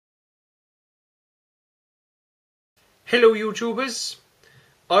Hello YouTubers,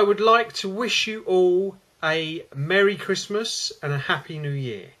 I would like to wish you all a Merry Christmas and a Happy New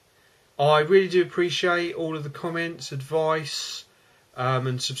Year. I really do appreciate all of the comments, advice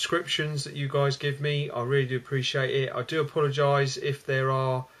and subscriptions that you guys give me. I really do appreciate it. I do apologise if there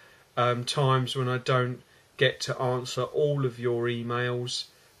are times when I don't get to answer all of your emails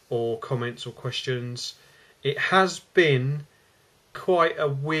or comments or questions. It has been quite a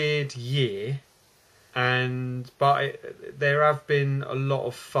weird year, but there have been a lot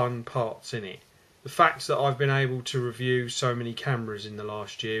of fun parts in it. The fact that I've been able to review so many cameras in the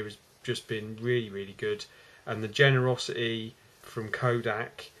last year has just been really good, and the generosity from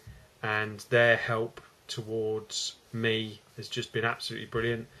Kodak and their help towards me has just been absolutely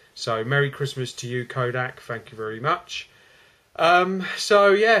brilliant. So Merry Christmas to you, Kodak, thank you very much.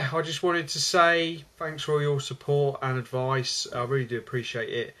 So yeah, I just wanted to say thanks for all your support and advice. I really do appreciate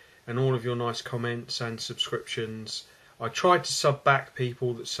it, and all of your nice comments and subscriptions. I try to sub back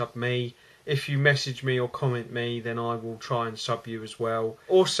people that sub me. If you message me or comment me, then I will try and sub you as well.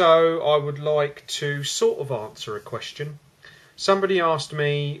 Also, I would like to sort of answer a question. Somebody asked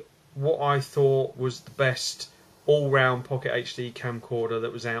me what I thought was the best all-round pocket HD camcorder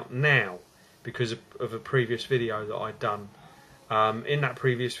that was out now, because of a previous video that I'd done. In that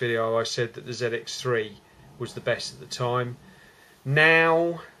previous video I said that the ZX3 was the best at the time.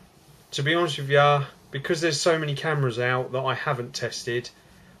 Now, to be honest with you, because there's so many cameras out that I haven't tested,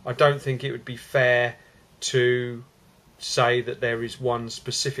 I don't think it would be fair to say that there is one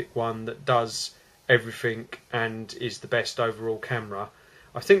specific one that does everything and is the best overall camera.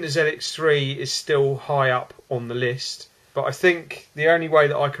 I think the ZX3 is still high up on the list, but I think the only way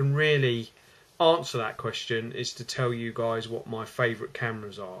that I can really answer that question is to tell you guys what my favourite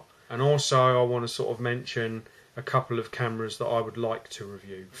cameras are. And also I want to sort of mention a couple of cameras that I would like to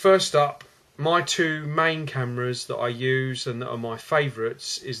review. First up, my two main cameras that I use and that are my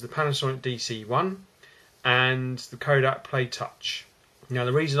favourites is the Panasonic DC1 and the Kodak playtouch. Now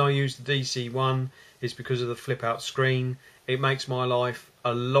the reason I use the DC1 is because of the flip out screen. It makes my life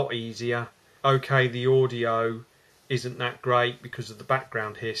a lot easier. Okay, the audio isn't that great because of the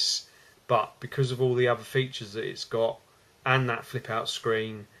background hiss, but because of all the other features that it's got and that flip out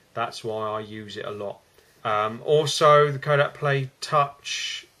screen, that's why I use it a lot. Also the Kodak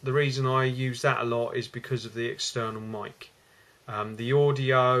playtouch, the reason I use that a lot is because of the external mic. The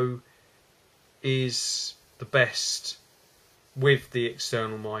audio is the best with the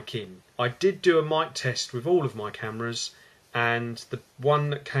external mic in. I did do a mic test with all of my cameras, and the one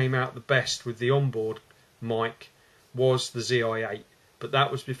that came out the best with the onboard mic was the ZI-8, but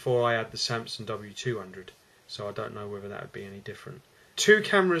that was before I had the Samsung W200, so I don't know whether that would be any different. Two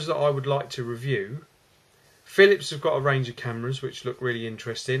cameras that I would like to review. Philips have got a range of cameras which look really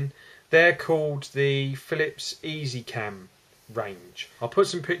interesting. They're called the Philips EasyCam range. I'll put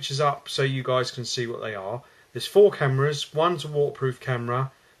some pictures up so you guys can see what they are. There's four cameras, one's a waterproof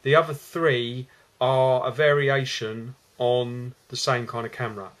camera, the other three are a variation on the same kind of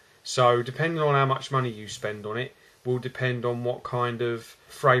camera. So depending on how much money you spend on it will depend on what kind of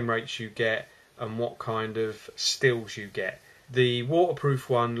frame rates you get and what kind of stills you get. The waterproof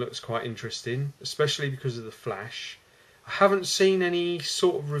one looks quite interesting, especially because of the flash. I haven't seen any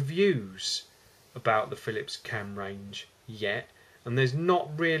sort of reviews about the Philips cam range yet, and there's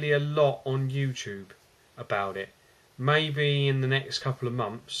not really a lot on YouTube about it. Maybe in the next couple of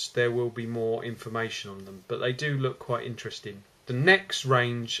months there will be more information on them, but they do look quite interesting. The next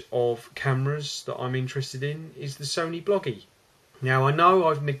range of cameras that I'm interested in is the Sony Bloggie. Now I know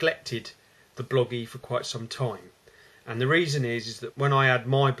I've neglected the Bloggie for quite some time, and the reason is that when I had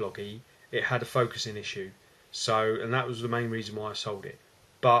my Bloggie it had a focusing issue, and that was the main reason why I sold it.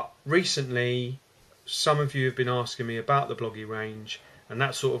 But recently some of you have been asking me about the Bloggie range, and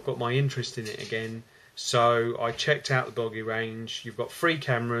that sort of got my interest in it again. So I checked out the Bloggie range. You've got three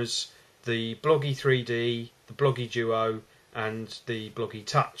cameras: the Bloggie 3D, the Bloggie Duo and the Bloggie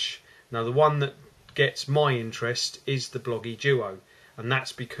Touch. Now the one that gets my interest is the Bloggie Duo, and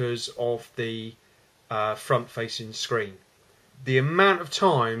that's because of the front facing screen. The amount of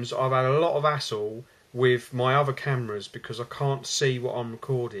times I've had a lot of hassle with my other cameras because I can't see what I'm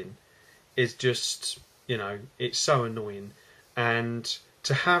recording is just, it's so annoying. And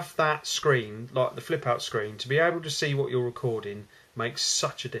to have that screen, like the flip out screen, to be able to see what you're recording makes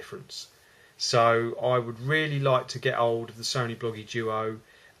such a difference. So I would really like to get hold of the Sony Bloggie Duo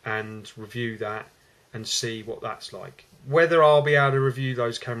and review that and see what that's like. Whether I'll be able to review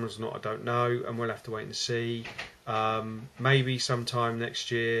those cameras or not, I don't know, and we'll have to wait and see. Maybe sometime next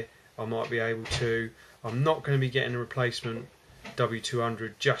year I might be able to. I'm not going to be getting a replacement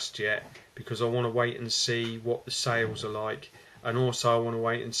W200 just yet, because I want to wait and see what the sales are like, and also I want to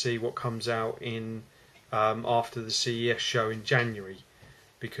wait and see what comes out in after the CES show in January,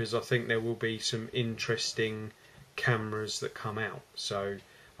 because I think there will be some interesting cameras that come out. So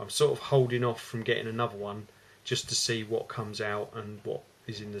I'm sort of holding off from getting another one just to see what comes out and what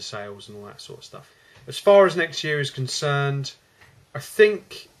is in the sales and all that sort of stuff. As far as next year is concerned, I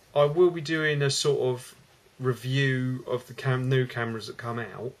think I will be doing a sort of review of the new cameras that come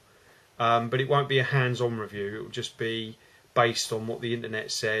out, but it won't be a hands-on review. It will just be based on what the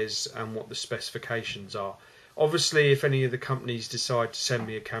internet says and what the specifications are. Obviously, if any of the companies decide to send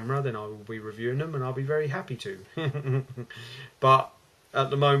me a camera, then I will be reviewing them, and I'll be very happy to. But at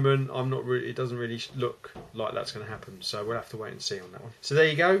the moment, I'm not really. It doesn't really look like that's going to happen, so we'll have to wait and see on that one. So there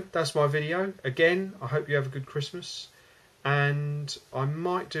you go. That's my video. Again, I hope you have a good Christmas, and I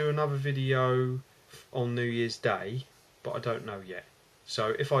might do another video on New Year's Day, but I don't know yet.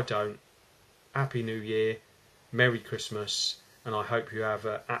 So if I don't, Happy New Year, Merry Christmas, and I hope you have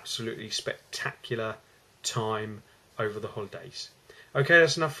an absolutely spectacular time over the holidays. Okay,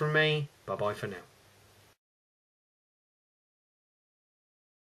 that's enough from me. Bye bye for now.